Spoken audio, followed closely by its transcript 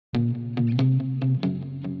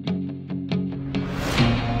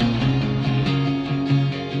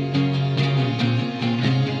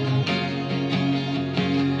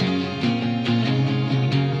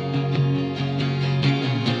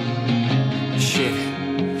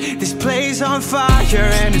play's on fire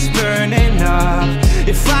and it's burning up.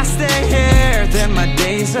 If I stay here, then my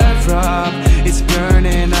days are up. It's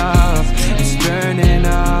burning up, it's burning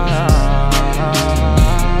up.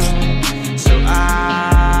 So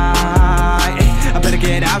I better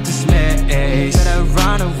get out this maze. Better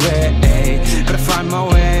run away, better find my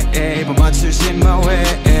way. But monsters in my way.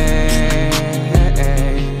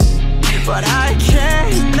 But I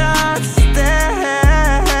cannot stay.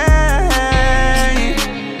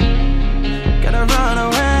 Gotta run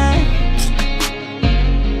away.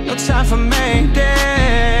 No time for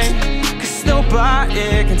Mayday, 'cause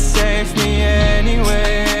nobody can save me anyway.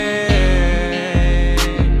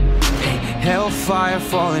 Hellfire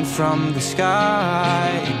falling from the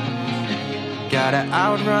sky. Gotta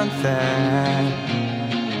outrun that.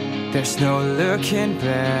 There's no looking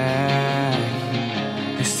back.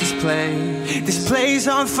 This play's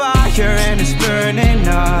on fire and it's burning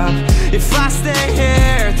up. If I stay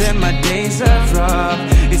here, then my days are up.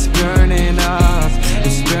 It's burning up,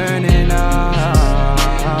 it's burning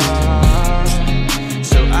up.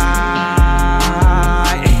 So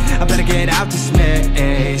I better get out this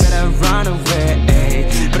maze. Better run away,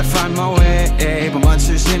 better find my way. But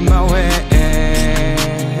monsters in my way.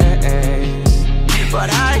 But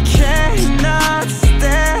I cannot stay.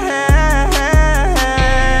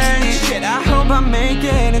 I make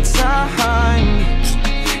it in time,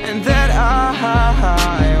 and that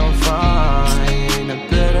I'll find a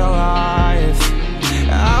better life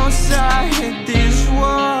outside these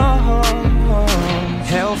walls.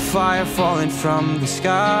 Hellfire falling from the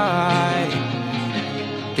sky.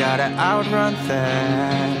 Gotta outrun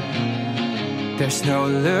that. There's no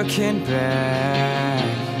looking back.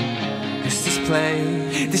 'Cause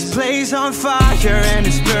this play's on fire and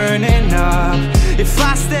it's burning up. If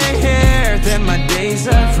I stay here, then my days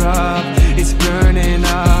are up. It's burning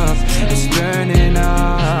up,